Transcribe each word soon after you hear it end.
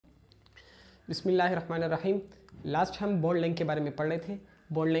बिस्मिल्लाहिर्रहमानिर्रहीम। लास्ट हम bond length के बारे में पढ़ रहे थे।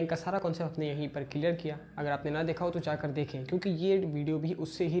 बॉन्ड लेंथ का सारा कॉन्सेप्ट हमने यहीं पर क्लियर किया। अगर आपने ना देखा हो तो जाकर देखें, क्योंकि ये वीडियो भी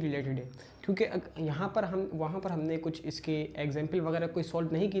उससे ही रिलेटेड है। क्योंकि यहाँ पर वहाँ पर हमने कुछ इसके एग्जाम्पल वगैरह कोई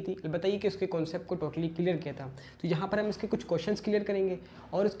सॉल्व नहीं की थी, बताइए कि उसके कॉन्सेप्ट को टोटली क्लियर किया था। तो यहाँ पर हम इसके कुछ क्वेश्चंस क्लियर करेंगे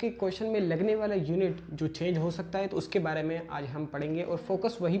और इसके क्वेश्चन में लगने वाला यूनिट जो चेंज हो सकता है तो उसके बारे में आज हम पढ़ेंगे और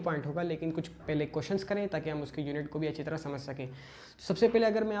फोकस वही पॉइंट होगा, लेकिन कुछ पहले क्वेश्चंस करें ताकि हम उसके यूनिट को भी अच्छी तरह समझ सकें। सबसे पहले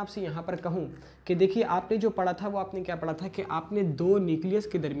अगर मैं आपसे यहाँ पर कहूँ कि देखिए आपने जो पढ़ा था वो आपने क्या पढ़ा था कि आपने दो न्यूक्लियस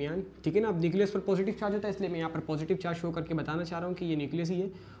के दरमियान, ठीक है ना, अब न्यूक्लियस पर पॉजिटिव चार्ज होता है इसलिए मैं यहाँ पर पॉजिटिव चार्ज शो करके बताना चाह रहा हूँ कि ये न्यूक्लियस ही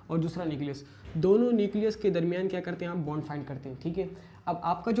है और दूसरा न्यूक्लियस, दोनों न्यूक्लियस के दरमियान क्या करते हैं, आप बॉन्ड फाइंड करते हैं। ठीक है, अब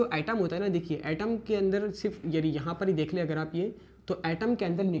आपका जो एटम होता है ना, देखिए एटम के अंदर सिर्फ यदि यहाँ पर ही देख ले अगर आप ये, तो एटम के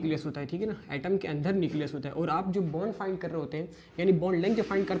अंदर न्यूक्लियस होता है। ठीक है ना, एटम के अंदर न्यूक्लियस होता है और आप जो बॉन्ड फाइंड कर रहे होते हैं यानी बॉन्ड लेंथ जो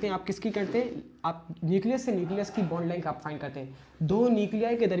फाइंड करते हैं आप किसकी करते हैं, आप न्यूक्लियस से न्यूक्लियस की बॉन्ड लेंथ आप फाइंड करते हैं। दो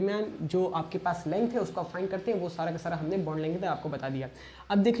न्यूक्लियाई के दरमियान जो आपके पास लेंथ है उसको आप फाइंड करते हैं, वो सारा का सारा हमने बॉन्ड लेंथ आपको बता दिया।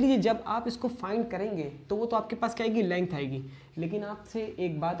 अब देख लीजिए जब आप इसको फाइंड करेंगे तो वो तो आपके पास क्या आएगी, लेंथ आएगी। लेकिन आपसे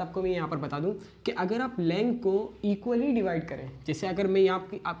एक बात आपको मैं यहाँ पर बता दूं कि अगर आप लेंथ को इक्वली डिवाइड करें, जैसे अगर मैं आप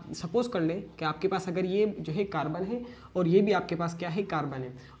सपोज कर लें कि आपके पास अगर ये जो है कार्बन है और ये भी आपके पास क्या है, कार्बन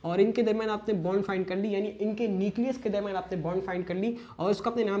है, और इनके दरमियान आपने बॉन्ड फाइंड कर ली, यानी इनके न्यूक्लियस के दरमियान आपने बॉन्ड फाइंड कर ली और उसको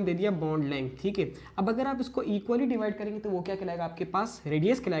आपने नाम दे दिया बॉन्ड लेंथ। ठीक है, अब अगर आप इसको इक्वली डिवाइड करेंगे तो वो क्या कहलाएगा, आपके पास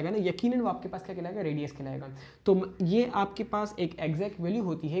रेडियस कहलाएगा ना, यकीनन वो आपके पास क्या कहलाएगा, रेडियस कहलाएगा। तो ये आपके पास एक एग्जैक्ट वैल्यू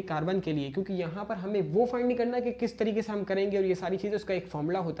होती है कार्बन के लिए, क्योंकि यहाँ पर हमें वो फाइंड नहीं करना कि किस तरीके से हम करेंगे और ये सारी चीज़ें, उसका एक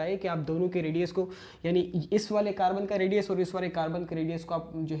फॉर्मूला होता है कि आप दोनों के रेडियस को, यानी इस वाले कार्बन का रेडियस और इस वाले कार्बन के रेडियस को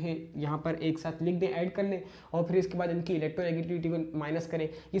आप जो है यहाँ पर एक साथ लिख दें, ऐड कर लें और फिर इसके बाद इनकी इलेक्ट्रोनेगेटिविटी को माइनस करें।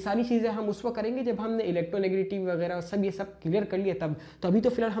 ये सारी चीज़ें हम उस वक्त करेंगे जब हमने इलेक्ट्रोनेगेटिविटी वगैरह सब ये सब क्लियर कर लिया तब। तो अभी तो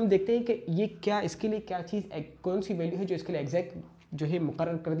फिलहाल हम देखते हैं कि ये क्या, इसके लिए क्या चीज़, कौन सी वैल्यू है जो इसके लिए एग्जैक्ट जो है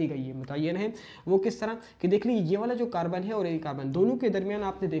मुकर्रर कर दी गई है, मुतय्यन है। वो किस तरह कि देख लीजिए ये वाला जो कार्बन है और ये कार्बन, दोनों के दरमियान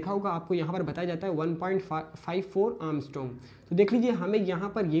आपने देखा होगा आपको यहाँ पर बताया जाता है 1.54 आर्मस्ट्रॉन्ग। तो देख लीजिए हमें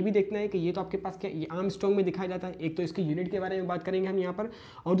यहाँ पर ये भी देखना है कि ये तो आपके पास क्या, ये आर्मस्ट्रॉन्ग में दिखाया जाता है। एक तो इसके यूनिट के बारे में बात करेंगे हम यहाँ पर,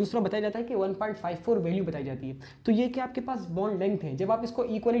 और दूसरा बताया जाता है कि 1.54 वैल्यू बताई जाती है। तो ये क्या आपके पास बॉन्ड लेंथ है जब आप इसको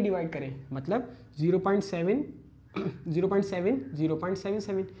इक्वली डिवाइड करें, मतलब 0.7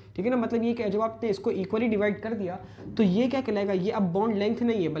 0.77, ठीक है ना, मतलब ये क्या, जब आपने इसको इक्वली डिवाइड कर दिया तो ये क्या कहलाएगा, ये अब बॉन्ड लेंथ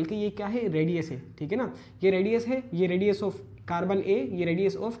नहीं है बल्कि ये क्या है, रेडियस है। ठीक है ना, ये रेडियस है, ये रेडियस ऑफ कार्बन ए, ये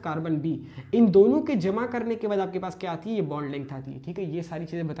रेडियस ऑफ कार्बन बी, इन दोनों के जमा करने के बाद आपके पास क्या आती है, ये बॉन्ड लेंथ आती है। ठीक है, ये सारी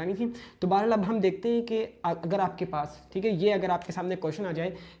चीज़ें बतानी थी। तो बहरहाल अब हम देखते हैं कि अगर आपके पास, ठीक है, ये अगर आपके सामने क्वेश्चन आ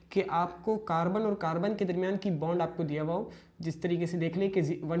जाए कि आपको कार्बन और कार्बन के दरमियान की बॉन्ड आपको दिया हुआ हो, जिस तरीके से देख लें कि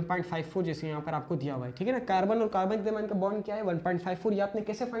 1.54 जैसे यहाँ पर आपको दिया हुआ है। ठीक है ना, कार्बन और कार्बन के दरमियान का बॉन्ड क्या है, 1.54। ये आपने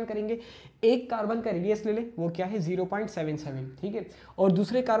कैसे फाइंड करेंगे, एक कार्बन का रेडियस ले लें, वो क्या है 0.77, ठीक है, और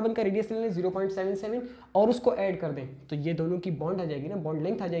दूसरे कार्बन का रेडियस ले लें 0.77 और उसको ऐड कर दें तो ये दोनों की बॉन्ड आ जाएगी ना, बॉन्ड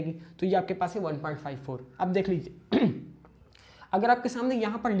लेंथ आ जाएगी। तो ये आपके पास है 1.54। अब देख लीजिए अगर आपके सामने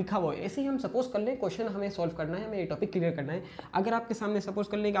यहाँ पर लिखा हुआ है, ऐसे ही हम सपोज कर लें क्वेश्चन हमें सॉल्व करना है, हमें ये टॉपिक क्लियर करना है। अगर आपके सामने सपोज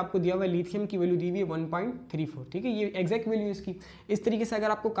कर लें कि आपको दिया हुआ है लिथियम की वैल्यू दी हुई है 1.34, ठीक है, ये एग्जैक्ट वैल्यू है इसकी। इस तरीके से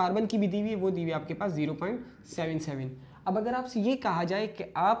अगर आपको कार्बन की भी दी हुई है, वो दी हुई है आपके पास 0.77। अब अगर आपसे ये कहा जाए कि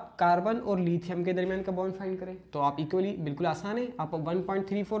आप कार्बन और लिथियम के दरमियान का बॉन्ड फाइंड करें तो आप इक्वली, बिल्कुल आसान है, आप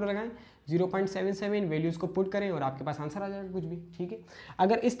 1.34 लगाएं, 0.77 वैल्यूज़ को पुट करें और आपके पास आंसर आ जाएगा कुछ भी। ठीक है,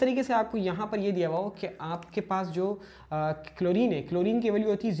 अगर इस तरीके से आपको यहाँ पर ये दिया हुआ हो कि आपके पास जो क्लोरीन है, क्लोरीन की वैल्यू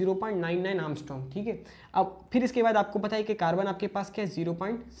होती है 0.99 आर्मस्ट्रॉन्ग। ठीक है, अब फिर इसके बाद आपको पता है कि कार्बन आपके पास क्या है,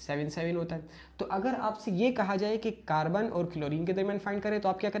 0.77 होता है। तो अगर आपसे ये कहा जाए कि कार्बन और क्लोरीन के दरमियान फाइंड करें तो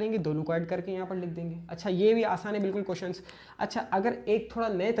आप क्या करेंगे, दोनों को ऐड करके यहाँ पर लिख देंगे। अच्छा, ये भी आसान है बिल्कुल क्वेश्चन। अच्छा, अगर एक थोड़ा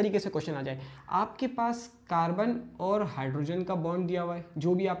नए तरीके से क्वेश्चन आ जाए, आपके पास कार्बन और हाइड्रोजन का बॉन्ड दिया हुआ है,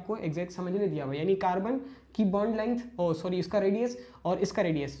 जो भी आपको एग्जैक्ट समझने दिया हुआ है, यानी कार्बन की बॉन्ड लेंथ, इसका रेडियस और इसका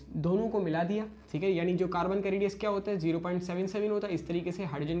रेडियस दोनों को मिला दिया। ठीक है, यानी जो कार्बन का रेडियस क्या होता है 0.77 होता है, इस तरीके से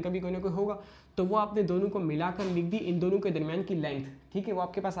हाइड्रोजन का भी कोई ना कोई होगा, तो वो आपने दोनों को मिलाकर लिख दी, इन दोनों के दरमियान की लेंथ। ठीक है, वो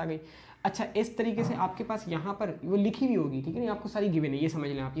आपके पास आ गई। अच्छा, इस तरीके से आपके पास यहाँ पर वो लिखी हुई होगी, ठीक है ना, आपको सारी गिवन है, ये समझ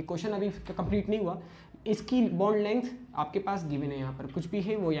लें आप, ये क्वेश्चन अभी कंप्लीट नहीं हुआ, इसकी बॉन्ड लेंथ आपके पास गिवन है, यहाँ पर कुछ भी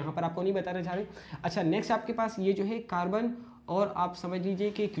है वो यहाँ पर आपको नहीं बताना चाह रहे। अच्छा, नेक्स्ट आपके पास ये जो है कार्बन और आप समझ लीजिए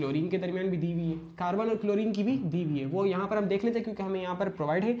कि क्लोरीन के दरमियान भी दी हुई है, कार्बन और क्लोरीन की भी दी हुई है, वो यहाँ पर हम देख लेते हैं क्योंकि हमें यहाँ पर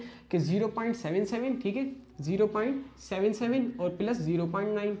प्रोवाइड है कि 0.77, ठीक है, 0.77 और प्लस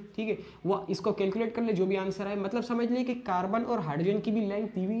 0.9, ठीक है, वो इसको कैलकुलेट कर ले जो भी आंसर आए। मतलब समझ लें कि कार्बन और हाइड्रोजन की भी लेंथ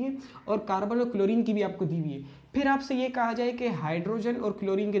दी हुई है और कार्बन और क्लोरीन की भी आपको दी हुई है। फिर आपसे ये कहा जाए कि हाइड्रोजन और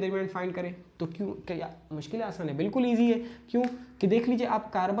क्लोरीन के दरमियान फाइंड करें तो क्यों, क्या मुश्किल है, आसान है, बिल्कुल ईजी है। क्यों कि देख लीजिए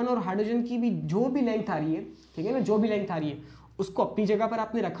आप कार्बन और हाइड्रोजन की भी जो भी लेंथ आ रही है, ठीक है ना, जो भी लेंथ आ रही है उसको अपनी जगह पर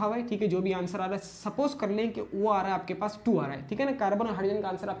आपने रखा हुआ है, ठीक है, जो भी आंसर आ रहा है सपोज कर लें कि वो आ रहा है आपके पास 2 आ रहा है, ठीक है ना, कार्बन और हाइड्रोजन का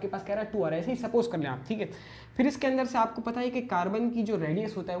आंसर आपके पास कह रहा है 2 आ रहा है, ऐसे ही सपोज कर लें आप, ठीक है। फिर इसके अंदर से आपको पता है कि कार्बन की जो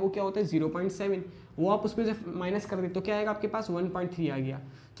रेडियस होता है वो क्या होता है 0.7, वो आप उसमें से माइनस कर दे तो क्या आएगा आपके पास 1.3 आ गया।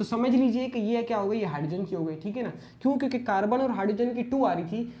 तो समझ लीजिए कि ये क्या हो गई, ये हाइड्रोजन की हो गई, ठीक है ना। क्यों, क्योंकि कार्बन और हाइड्रोजन की 2 आ रही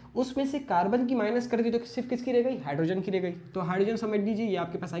थी, उसमें से कार्बन की माइनस कर दी तो सिर्फ किसकी रह गई, हाइड्रोजन की रह गई। तो हाइड्रोजन समझ लीजिए ये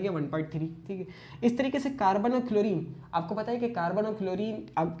आपके पास आ गया 1.3, ठीक है। इस तरीके से कार्बन और क्लोरीन, आपको पता है कि कार्बन और क्लोरीन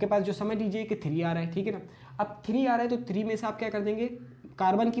आपके पास जो समझ लीजिए कि 3 आ रहा है, ठीक है ना। अब 3 आ रहा है तो 3 में से आप क्या कर देंगे,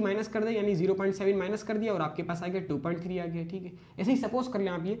 कार्बन की माइनस कर दें, यानी 0.7 माइनस कर दिया और आपके पास आ गया 2.3 आ गया, ठीक है। ऐसे ही सपोज कर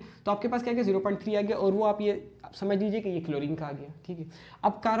लें आप ये, तो आपके पास क्या गया 0.3 आ गया और वो आप ये समझ लीजिए कि ये क्लोरीन का आ गया, ठीक है।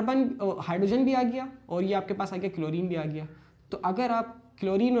 अब कार्बन हाइड्रोजन भी आ गया और ये आपके पास आ गया क्लोरीन भी आ गया। तो अगर आप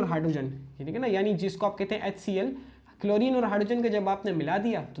क्लोरीन और हाइड्रोजन, ठीक है ना, यानी जिसको आप कहते हैं HCl, क्लोरीन और हाइड्रोजन का जब आपने मिला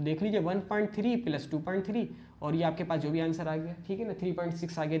दिया तो देख लीजिए 1.3 प्लस 2.3 और ये आपके पास जो भी आंसर आ गया, ठीक है ना,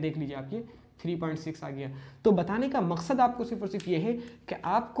 3.6 आ गया, देख लीजिए आप ये 3.6 आ गया। तो बताने का मकसद आपको सिर्फ और सिर्फ ये है कि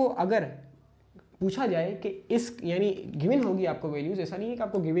आपको अगर पूछा जाए कि इस यानी गिवन होगी आपको वैल्यूज, ऐसा नहीं है कि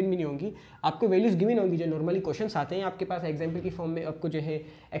आपको गिवन भी नहीं होगी, आपको वैल्यूज गिवन होगी जो नॉर्मली क्वेश्चंस आते हैं आपके पास एग्जाम्पल की फॉर्म में, आपको जो है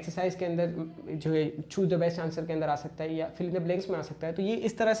एक्सरसाइज के अंदर जो है चूज द बेस्ट आंसर के अंदर आ सकता है या फिल इन द ब्लैंक्स में आ सकता है। तो ये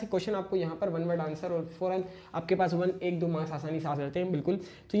इस तरह से क्वेश्चन आपको यहाँ पर 1 वर्ड आंसर और फौरन आपके पास 1-1-2 मार्क्स आसानी से आ जाते हैं, बिल्कुल।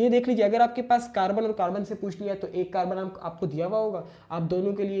 तो ये देख लीजिए, अगर आपके पास कार्बन और कार्बन से पूछ लिया तो एक कार्बन आपको दिया हुआ होगा, आप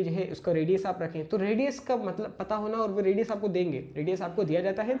दोनों के लिए जो है उसका रेडियस आप रखें, तो रेडियस का मतलब पता होना और वो रेडियस आपको देंगे, रेडियस आपको दिया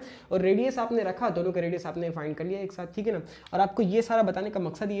जाता है और रेडियस आपने रखा, दोनों का रेडियस आपने फाइंड कर लिया एक साथ, ठीक है ना। और आपको ये सारा बताने का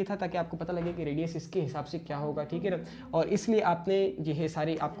मकसद ये था ताकि आपको पता लगे कि रेडियस इसके हिसाब से क्या होगा, ठीक है ना। और इसलिए आपने ये है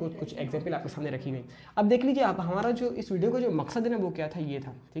सारे आपको कुछ एग्जाम्पल आपके सामने रखी गई। अब देख लीजिए आप, हमारा जो इस वीडियो का जो मकसद है ना वो क्या था, ये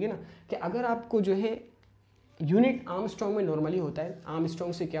था, ठीक है ना, कि अगर आपको जो है यूनिट आर्मस्ट्रॉन्ग में नॉर्मली होता है,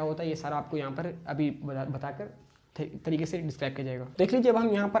 आर्मस्ट्रॉन्ग से क्या होता है ये सारा आपको यहाँ पर अभी बताकर तरीके से डिस्क्राइब किया जाएगा। देख लीजिए, अब हम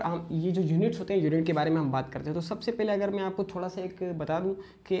यहाँ पर ये जो यूनिट्स होते हैं, यूनिट के बारे में हम बात करते हैं। तो सबसे पहले अगर मैं आपको थोड़ा सा एक बता दूँ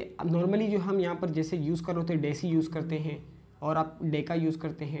कि नॉर्मली जो हम यहाँ पर जैसे यूज़ कर होते हैं, डेसी यूज़ करते हैं और आप डेका यूज़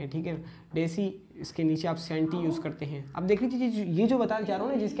करते हैं, ठीक है। डेसी, इसके नीचे आप सेंटी यूज़ करते हैं। अब देख लीजिए ये जो बताना चाह रहा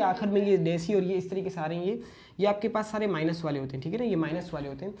हूँ ना, जिसके आखिर में ये डेसी और ये इस तरीके से आ रहे हैं, ये आपके पास सारे माइनस वाले होते हैं, ठीक है ना, ये माइनस वाले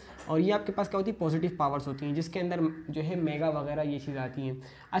होते हैं। और ये आपके पास क्या होती है, पॉजिटिव पावर्स होती हैं, जिसके अंदर जो है मेगा वगैरह ये चीज़ आती हैं।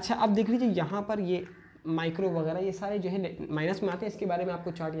 अच्छा, अब देख लीजिए यहाँ पर ये माइक्रो वगैरह ये सारे जो है माइनस में आते हैं, इसके बारे में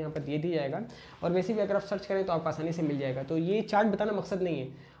आपको चार्ट यहाँ पर दे दिया जाएगा और वैसे भी अगर आप सर्च करें तो आपको आसानी से मिल जाएगा। तो ये चार्ट बताना मकसद नहीं है,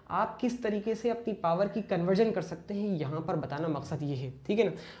 आप किस तरीके से अपनी पावर की कन्वर्जन कर सकते हैं यहाँ पर बताना मकसद ये है, ठीक है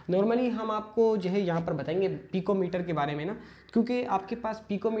ना। नॉर्मली हम आपको जो है यहाँ पर बताएंगे पिकोमीटर के बारे में ना, क्योंकि आपके पास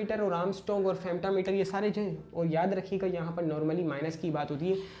पिकोमीटर और आर्मस्ट्रॉन्ग और फेम्टामीटर ये सारे जो है, और याद रखिएगा यहाँ पर नॉर्मली माइनस की बात होती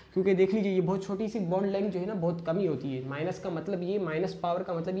है, क्योंकि देख लीजिए ये बहुत छोटी सी बॉन्ड लेंथ जो है ना बहुत कम ही होती है। माइनस का मतलब ये, माइनस पावर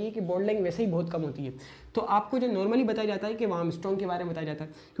का मतलब ये कि बॉन्ड लेंथ वैसे ही बहुत कम होती है। तो आपको जो नॉर्मली बताया जाता है कि वो आर्मस्ट्रॉन्ग के बारे में बताया जाता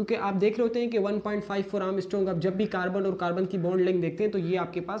है, क्योंकि आप देख रहे होते हैं कि 1.54 आर्मस्ट्रॉन्ग, अब जब भी कार्बन और कार्बन की बॉन्ड लेंथ देखते हैं तो ये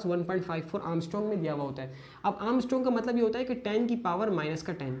आपके पास 1.54 आर्मस्ट्रॉन्ग में दिया हुआ होता है। अब आर्मस्ट्रॉन्ग का मतलब ये होता है कि 10 की पावर माइनस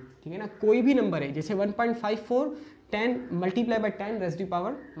का 10, ठीक है ना, कोई भी नंबर है जैसे 1.54 10 multiply by 10 raise to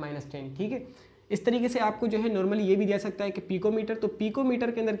power -10, ठीक है। इस तरीके से आपको जो है नॉर्मली ये भी दिया सकता है कि पिकोमीटर, तो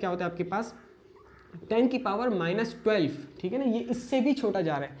पिकोमीटर के अंदर क्या होता है आपके पास 10 की पावर -12, ठीक है ना, ये इससे भी छोटा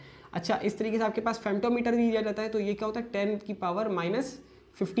जा रहा है। अच्छा, इस तरीके से आपके पास फेम्टोमीटर भी दिया जाता है, तो ये क्या होता है 10 की पावर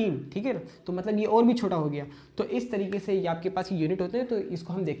 -15, ठीक है ना, तो मतलब ये और भी छोटा हो गया। तो इस तरीके से ये आपके पास यूनिट होते हैं, तो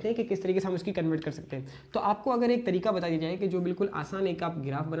इसको हम देखते हैं कि किस तरीके से हम उसकी कन्वर्ट कर सकते हैं। तो आपको अगर एक तरीका बता दिया जाए कि जो बिल्कुल आसान एक आप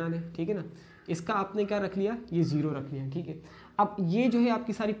ग्राफ बना दें, ठीक है ना, इसका आपने क्या रख लिया, ये 0 रख लिया, ठीक है। अब ये जो है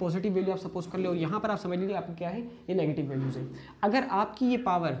आपकी सारी पॉजिटिव वैल्यू आप सपोज कर ले और यहाँ पर आप समझ लीजिए आपका क्या है, ये नेगेटिव वैल्यूज है। अगर आपकी ये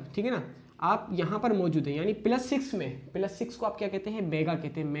पावर, ठीक है ना, आप यहाँ पर मौजूद है, यानी +6 में, +6 को आप क्या कहते हैं, मेगा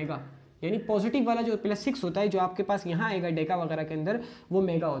कहते हैं, मेगा, यानी पॉजिटिव वाला जो +6 होता है जो आपके पास यहाँ आएगा डेका वगैरह के अंदर, वो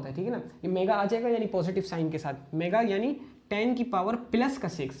मेगा होता है, ठीक है ना। ये मेगा आ जाएगा यानी पॉजिटिव साइन के साथ, मेगा यानी 10 की पावर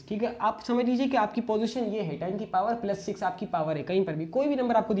 +6, ठीक है। आप समझ लीजिए कि आपकी पोजीशन ये है, 10 की पावर +6 आपकी पावर है, कहीं पर भी कोई भी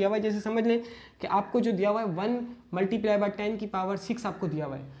नंबर आपको दिया हुआ है, जैसे समझ लें कि आपको जो दिया हुआ है 1 मल्टीप्लाई बाय 10 की पावर 6 आपको दिया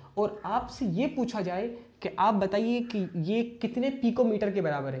हुआ है, और आपसे ये पूछा जाए कि आप बताइए कि ये कितने पिकोमीटर के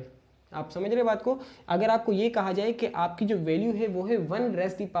बराबर है। आप समझ रहे बात को, अगर आपको ये कहा जाए कि आपकी जो वैल्यू है वो है 1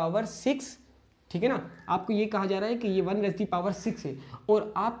 रेज़ टू पावर 6, ठीक है ना, आपको ये कहा जा रहा है कि ये 1 रेज़ टू पावर 6 है,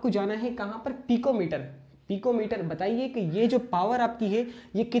 और आपको जाना है कहाँ पर, पिकोमीटर। पिकोमीटर बताइए कि ये जो पावर आपकी है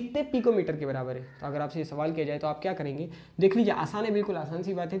ये कितने पिकोमीटर के बराबर है। तो अगर आपसे ये सवाल किया जाए तो आप क्या करेंगे, देख लीजिए, आसान है, बिल्कुल आसान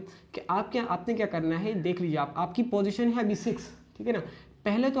सी बात है कि आपने क्या करना है, देख लीजिए आपकी पोजीशन है अभी 6, ठीक है ना।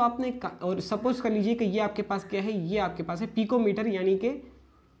 पहले तो आपने, और सपोज कर लीजिए कि ये आपके पास क्या है, ये आपके पास है पिकोमीटर, यानी कि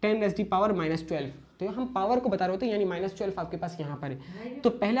 10 रेज़ टू पावर -12, तो हम पावर को बता रहे होते हैं, यानी -12 आपके पास यहाँ पर है। तो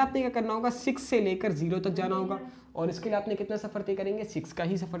पहले आपने क्या करना होगा, 6 से लेकर 0 तक जाना होगा, और इसके लिए आपने कितना सफ़र तय करेंगे, 6 का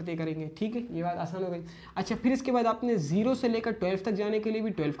ही सफ़र तय करेंगे। ठीक है, ये बात आसान हो गई। अच्छा, फिर इसके बाद आपने 0 से लेकर 12 तक जाने के लिए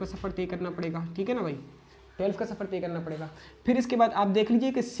भी 12 का सफ़र तय करना पड़ेगा। ठीक है ना भाई, 12 का सफ़र तय करना पड़ेगा। फिर इसके बाद आप देख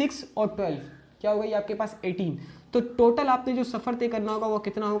लीजिए कि 6 और 12 क्या होगा, ये आपके पास 18। तो टोटल आपने जो सफ़र तय करना होगा वो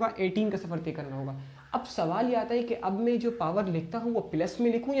कितना होगा, 18 का सफ़र तय करना होगा। अब सवाल ये आता है कि अब मैं जो पावर लिखता हूँ वो प्लस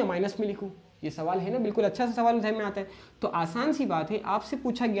में लिखूँ या माइनस में लिखूँ, ये सवाल है ना, बिल्कुल अच्छा सा सवाल ध्यान में आता है। तो आसान सी बात है, आपसे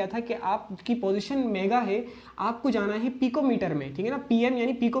पूछा गया था कि आपकी पोजीशन मेगा है, आपको जाना है पिकोमीटर में, ठीक है ना, पीएम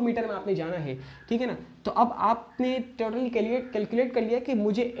यानी पिकोमीटर में आपने जाना है। ठीक है ना, तो अब आपने टोटल कैलकुलेट कर लिया कि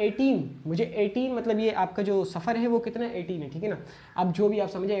मुझे 18 मतलब ये आपका जो सफ़र है वो कितना 18 है। ठीक है ना, अब जो भी आप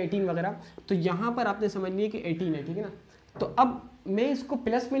समझे 18 वगैरह, तो यहाँ पर आपने समझ लिया कि 18 है। ठीक है ना, तो अब मैं इसको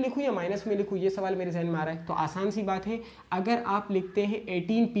प्लस में लिखूँ या माइनस में लिखूँ, ये सवाल मेरे जहन में आ रहा है। तो आसान सी बात है, अगर आप लिखते हैं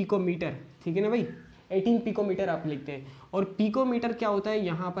 18 पिकोमीटर, ठीक है ना भाई, 18 पिकोमीटर आप लिखते हैं, और पिकोमीटर क्या होता है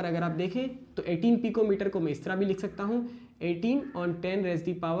यहाँ पर अगर आप देखें तो 18 पिकोमीटर को मैं इस तरह भी लिख सकता हूँ, 18 on 10 rays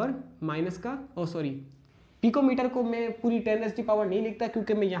the power minus का, पिकोमीटर को मैं पूरी 10 रेज़ दी पावर नहीं लिखता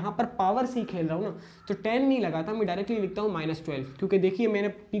क्योंकि मैं यहाँ पर पावर से ही खेल रहा हूँ ना, तो 10 नहीं लगाता, मैं डायरेक्टली लिखता हूँ -12, क्योंकि देखिए मैंने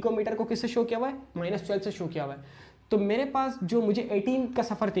पिकोमीटर को किससे शो किया हुआ है, -12 से शो किया हुआ है। तो मेरे पास जो मुझे 18 का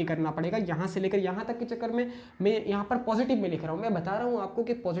सफ़र तय करना पड़ेगा यहाँ से लेकर यहाँ तक के चक्कर में, मैं यहाँ पर पॉजिटिव में लिख रहा हूँ, मैं बता रहा हूँ आपको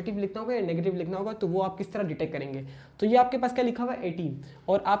कि पॉजिटिव लिखना होगा या नेगेटिव लिखना होगा, तो वो आप किस तरह डिटेक्ट करेंगे। तो ये आपके पास क्या लिखा हुआ है 18,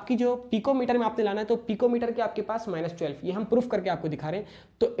 और आपकी जो पिकोमीटर में आपने लाना है, तो पिकोमीटर के आपके पास -12, ये हम प्रूफ करके आपको दिखा रहे हैं।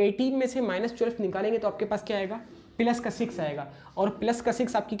 तो 18 में से -12 निकालेंगे तो आपके पास क्या आएगा, प्लस का 6 आएगा, और प्लस का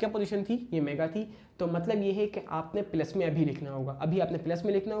 6 आपकी क्या पोजीशन थी, ये मेगा थी। तो मतलब ये है कि आपने प्लस में अभी लिखना होगा, अभी आपने प्लस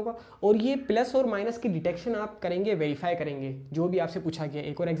में लिखना होगा, और ये प्लस और माइनस की डिटेक्शन आप करेंगे, वेरीफाई करेंगे जो भी आपसे पूछा गया।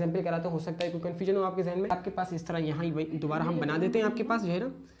 एक और एग्जांपल कराता हो सकता है कोई कंफ्यूजन हो आपके जहन में। आपके पास इस तरह यहाँ ही दोबारा हम बना देते हैं, आपके पास जो है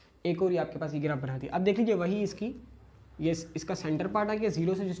ना एक और ये आपके पास ये ग्राफ बना दिया। अब देख लीजिए वही इसकी ये इसका सेंटर पार्ट आ गया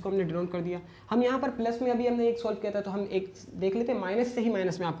 0 से, जिसको हमने डिनोट कर दिया। हम यहाँ पर प्लस में अभी हमने एक सॉल्व किया था, तो हम एक देख लेते हैं, माइनस से ही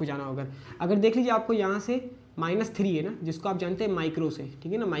माइनस में आपको जाना होगा। अगर देख लीजिए आपको यहाँ से -3 है ना, जिसको आप जानते हैं माइक्रो से,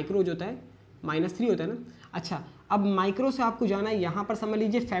 ठीक है ना, माइक्रो जो होता है -3 होता है ना। अच्छा, अब माइक्रो से आपको जाना है यहाँ पर समझ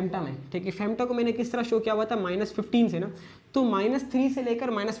लीजिए फैम्टा में, ठीक है। फैम्टा को मैंने किस तरह शो किया हुआ था, -15 से ना, तो -3 से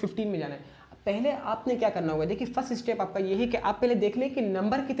लेकर -15 में जाना है। पहले आपने क्या करना होगा, देखिए फर्स्ट स्टेप आपका ये है कि आप पहले देख लें कि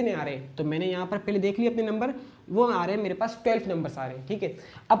नंबर कितने आ रहे हैं। तो मैंने यहाँ पर पहले देख लिया अपने नंबर, वो आ रहे हैं मेरे पास 12 नंबर्स आ रहे हैं। ठीक है,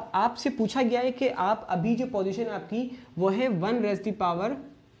 अब आपसे पूछा गया है कि आप अभी जो पोजीशन आपकी वो है 1 रेज़ दी पावर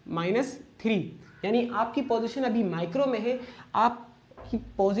 -3, यानी आपकी पोजीशन अभी माइक्रो में है। आप की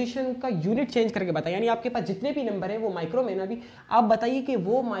पोजीशन का यूनिट चेंज करके बताइए, यानी आपके पास जितने भी नंबर है वो माइक्रो में ना, भी आप बताइए कि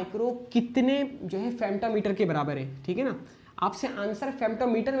वो माइक्रो कितने जो है फेम्टोमीटर के बराबर है। ठीक है ना, आपसे आंसर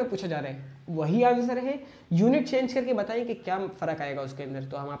फेम्टोमीटर में पूछा जा रहा है, वही आंसर है, यूनिट चेंज करके बताइए कि क्या फ़र्क आएगा उसके अंदर।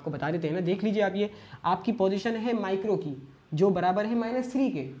 तो हम आपको बता देते हैं ना, देख लीजिए आप, ये आपकी पोजीशन है माइक्रो की जो बराबर है -3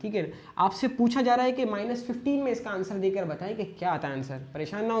 के। ठीक है, आपसे पूछा जा रहा है कि -15 में इसका आंसर देकर बताएं कि क्या आता है आंसर।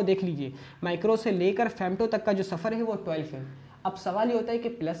 परेशान ना हो, देख लीजिए माइक्रो से लेकर फेम्टो तक का जो सफ़र है वो 12 है। अब सवाल ये होता है कि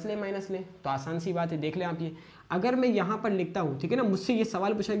प्लस ले माइनस ले, तो आसान सी बात है, देख लें आप। ये अगर मैं यहाँ पर लिखता हूँ, ठीक है ना, मुझसे ये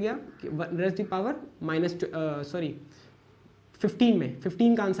सवाल पूछा गया कि 1 रेज़ दी पावर 15 में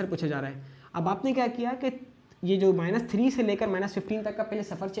 15 का आंसर पूछा जा रहा है। अब आपने क्या किया कि ये जो -3 से लेकर -15 तक का पहले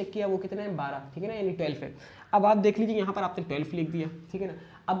सफ़र चेक किया, वो कितना है 12, ठीक है ना, यानी 12 है। अब आप देख लीजिए यहाँ पर आपने 12 लिख दिया, ठीक है ना।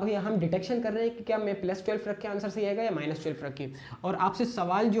 अब भैया हम डिटेक्शन कर रहे हैं कि क्या मैं +12 रख के आंसर सही आएगा या -12 रख के। और आपसे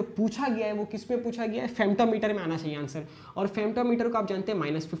सवाल जो पूछा गया है वो किस में पूछा गया है, फेम्टोमीटर में आना चाहिए आंसर, और फेम्टोमीटर को आप जानते हैं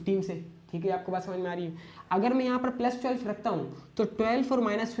 -15 से। ठीक है, आपको बात समझ में आ रही है। अगर मैं यहाँ पर +12 रखता हूँ तो 12 और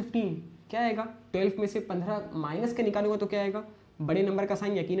 -15 क्या आएगा, 12 में से 15 माइनस के निकालूंगा तो क्या आएगा, बड़े नंबर का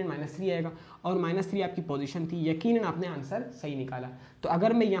साइन यकीनन -3 आएगा, और -3 आपकी पोजीशन थी, यकीनन आपने आंसर सही निकाला। तो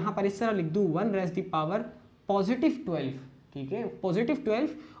अगर मैं यहाँ पर इस तरह लिख दूँ 1 रेज़ दी पावर +12, ठीक है, +12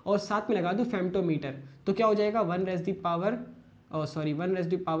 और साथ में लगा दूँ फेम्टोमीटर, तो क्या हो जाएगा 1 रेज़ दी पावर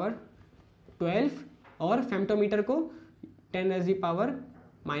 12 और फेम्टोमीटर को 10 rays the power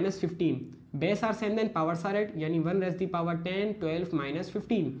 -15। Base are same then powers are eight, यानी 1 rays the power 10, 12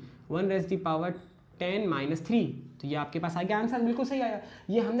 -15, 1 rays the power 10 -3। तो ये आपके पास आ गया आंसर, बिल्कुल सही आया।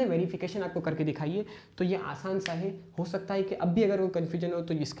 ये हमने वेरिफिकेशन आपको करके दिखाई है, तो ये आसान सा है। हो सकता है कि अब भी अगर कोई कन्फ्यूजन हो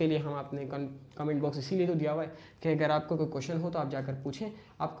तो इसके लिए हम आपने कमेंट बॉक्स इसीलिए तो दिया हुआ है कि अगर आपको कोई क्वेश्चन हो तो आप जाकर पूछें,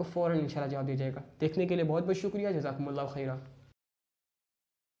 आपको फ़ौरन इंशाल्लाह जवाब दिया जाएगा। देखने के लिए बहुत बहुत शुक्रिया, जज़ाकुमुल्लाह खैरा।